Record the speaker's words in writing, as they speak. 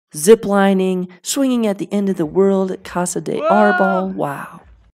ziplining, swinging at the end of the world at Casa de Arbol. Wow.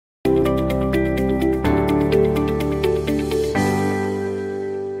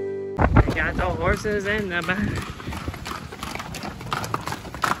 Got the horses in the back.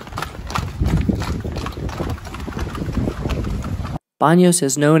 Banos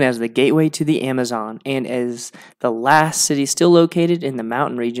is known as the gateway to the Amazon and is the last city still located in the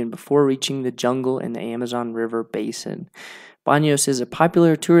mountain region before reaching the jungle in the Amazon River basin. Banos is a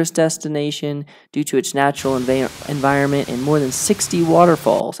popular tourist destination due to its natural environment and more than 60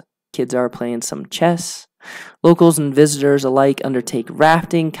 waterfalls. Kids are playing some chess. Locals and visitors alike undertake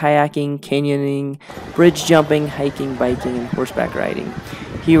rafting, kayaking, canyoning, bridge jumping, hiking, biking, and horseback riding.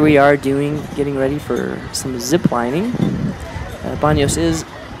 Here we are getting ready for some zip lining. Banos is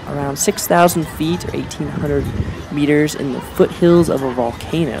around 6,000 feet or 1,800 meters in the foothills of a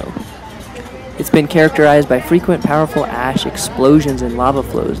volcano. It's been characterized by frequent powerful ash explosions and lava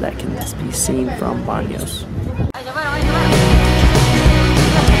flows that can be seen from Banos.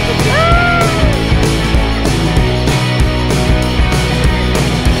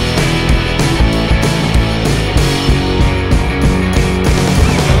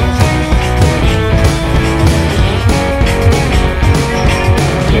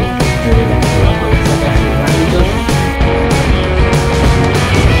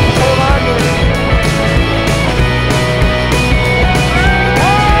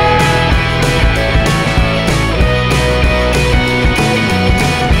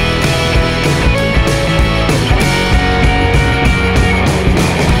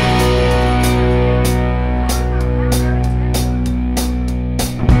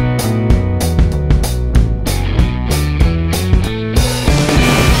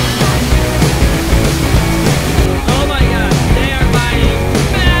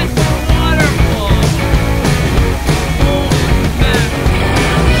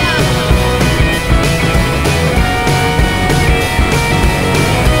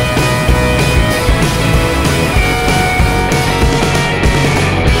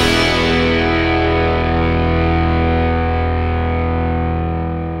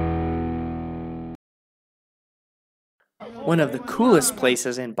 One of the coolest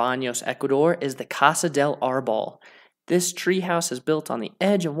places in Banos, Ecuador is the Casa del Arbol. This treehouse is built on the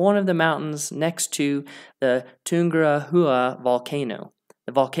edge of one of the mountains next to the Tungrahua volcano.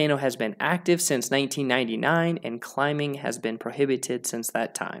 The volcano has been active since 1999 and climbing has been prohibited since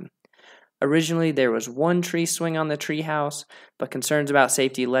that time. Originally, there was one tree swing on the treehouse, but concerns about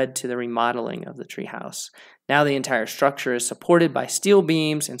safety led to the remodeling of the treehouse. Now the entire structure is supported by steel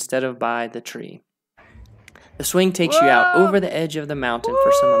beams instead of by the tree. The swing takes you out over the edge of the mountain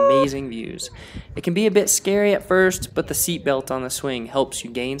for some amazing views. It can be a bit scary at first, but the seatbelt on the swing helps you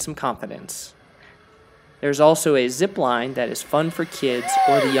gain some confidence. There's also a zip line that is fun for kids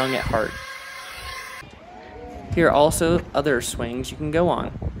or the young at heart. Here are also other swings you can go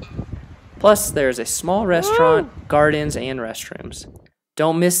on. Plus, there's a small restaurant, gardens, and restrooms.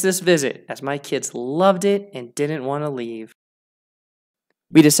 Don't miss this visit, as my kids loved it and didn't want to leave.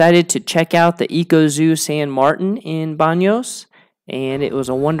 We decided to check out the Eco Zoo San Martin in Banos, and it was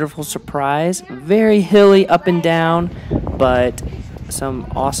a wonderful surprise. Very hilly up and down, but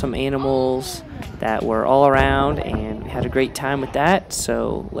some awesome animals that were all around, and we had a great time with that.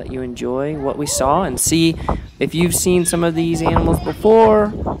 So let you enjoy what we saw and see if you've seen some of these animals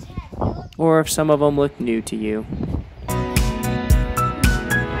before or if some of them look new to you.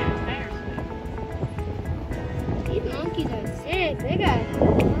 These monkeys are sick. They got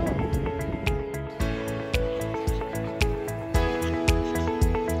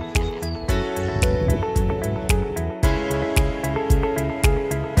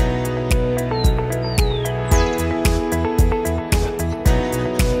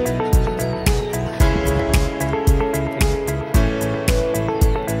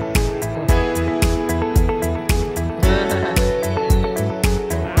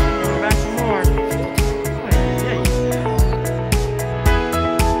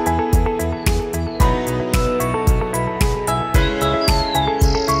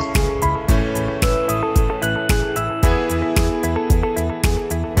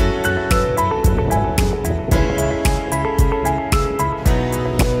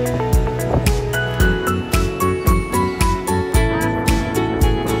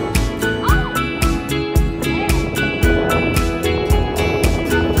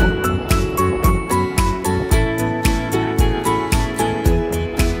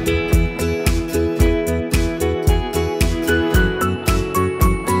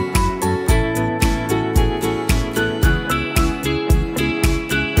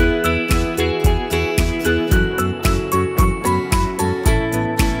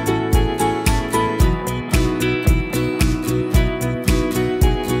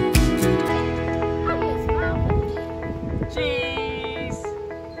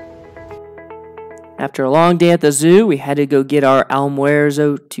After a long day at the zoo, we had to go get our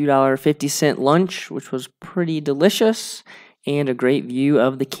almuerzo $2.50 lunch, which was pretty delicious and a great view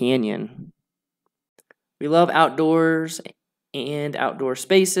of the canyon. We love outdoors and outdoor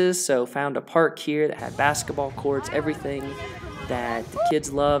spaces, so found a park here that had basketball courts, everything that the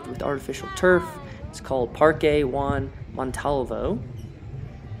kids loved with artificial turf. It's called Parque Juan Montalvo.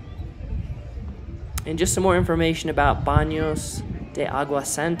 And just some more information about Baños de Agua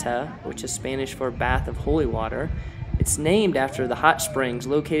Santa, which is Spanish for bath of holy water. It's named after the hot springs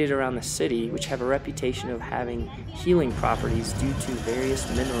located around the city, which have a reputation of having healing properties due to various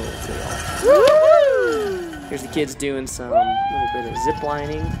minerals they offer. Here's the kids doing some little bit of zip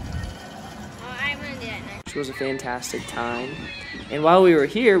lining, which was a fantastic time. And while we were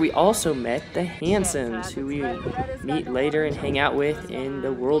here, we also met the Hansons, who we meet later and hang out with in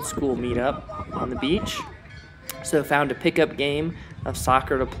the World School meetup on the beach. So found a pickup game of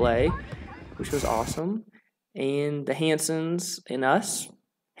soccer to play, which was awesome. And the Hansons and us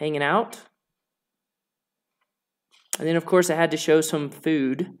hanging out. And then, of course, I had to show some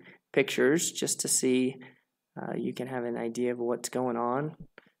food pictures just to see you can have an idea of what's going on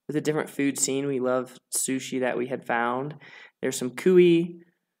with a different food scene. We love sushi that we had found. There's some cuy.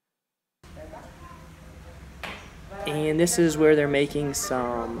 And this is where they're making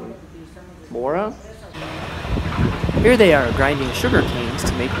some mora. Here they are grinding sugar canes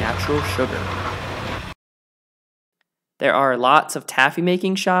to make natural sugar. There are lots of taffy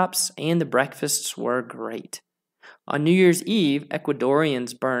making shops, and the breakfasts were great. On New Year's Eve,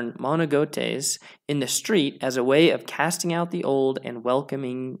 Ecuadorians burn monogotes in the street as a way of casting out the old and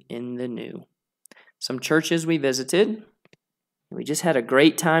welcoming in the new. Some churches we visited. We just had a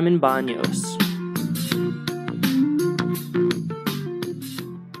great time in Banos.